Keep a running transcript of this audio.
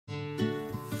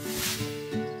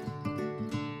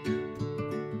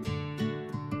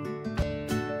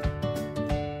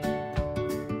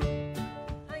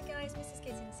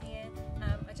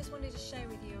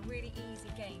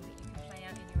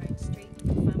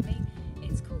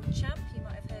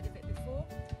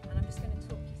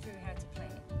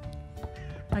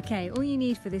Okay, all you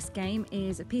need for this game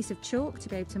is a piece of chalk to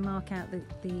be able to mark out the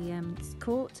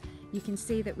court. You can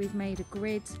see that we've made a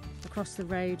grid across the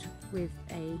road with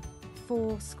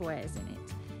 4 squares in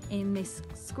it. In this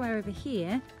square over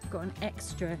here, we've got an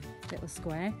extra little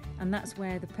square, and that's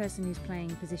where the person who's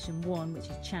playing position 1, which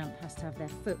is champ, has to have their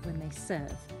foot when they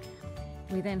serve.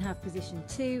 We then have position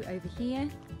 2 over here,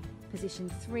 position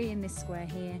 3 in this square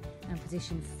here, and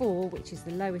position 4, which is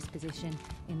the lowest position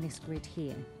in this grid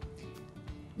here.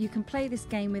 You can play this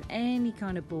game with any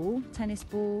kind of ball, tennis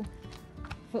ball,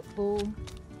 football,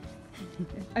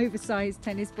 oversized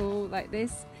tennis ball like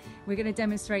this. We're going to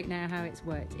demonstrate now how it's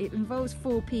worked. It involves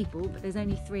 4 people, but there's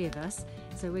only 3 of us,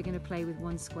 so we're going to play with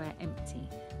 1 square empty,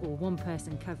 or 1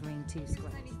 person covering 2 squares.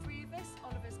 There's only 3 of us,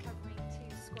 Oliver's covering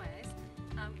 2 squares.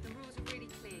 The rules are really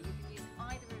clear. You can use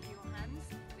either of your hands,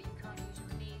 but you can't use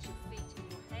your knees, your feet, or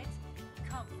your head. You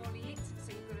can't volley it,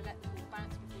 so you've got to let the ball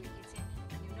bounce before you hit it,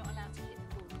 and you're not allowed to hit the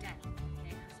ball down. Okay,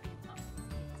 it has to be an upwards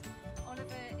hit.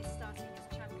 Oliver is starting as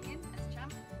champion, as champ,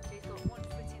 so he's got 1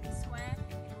 foot in the square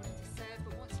in order to serve,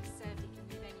 but once he's served, he can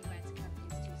move anywhere to cover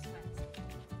his 2 squares.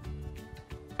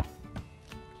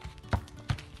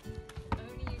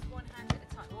 Only use 1 hand at a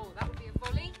time. Oh, that would be a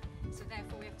volley, so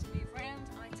therefore we have to move round.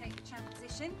 I take the champ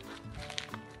position.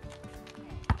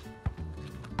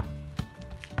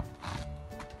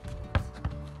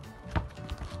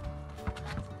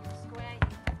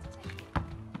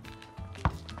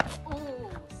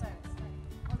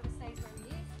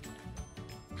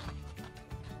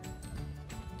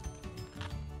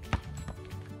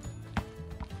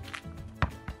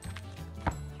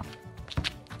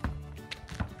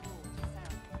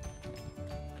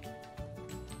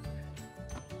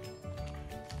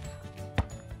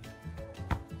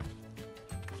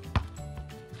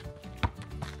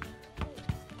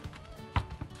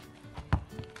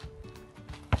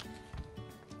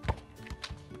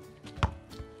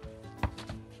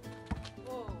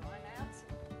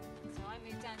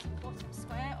 Down to the bottom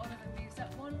square, Oliver moves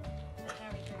up 1, and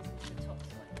Harry goes into the top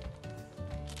square.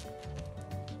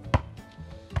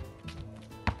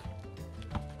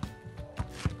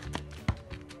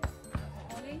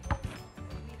 Ollie,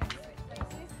 we then switch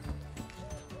places.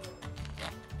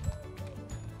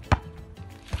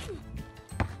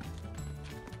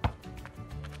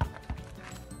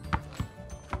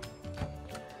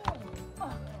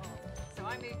 So I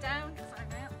move down because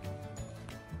I'm out.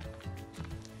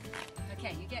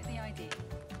 Okay, you get the idea.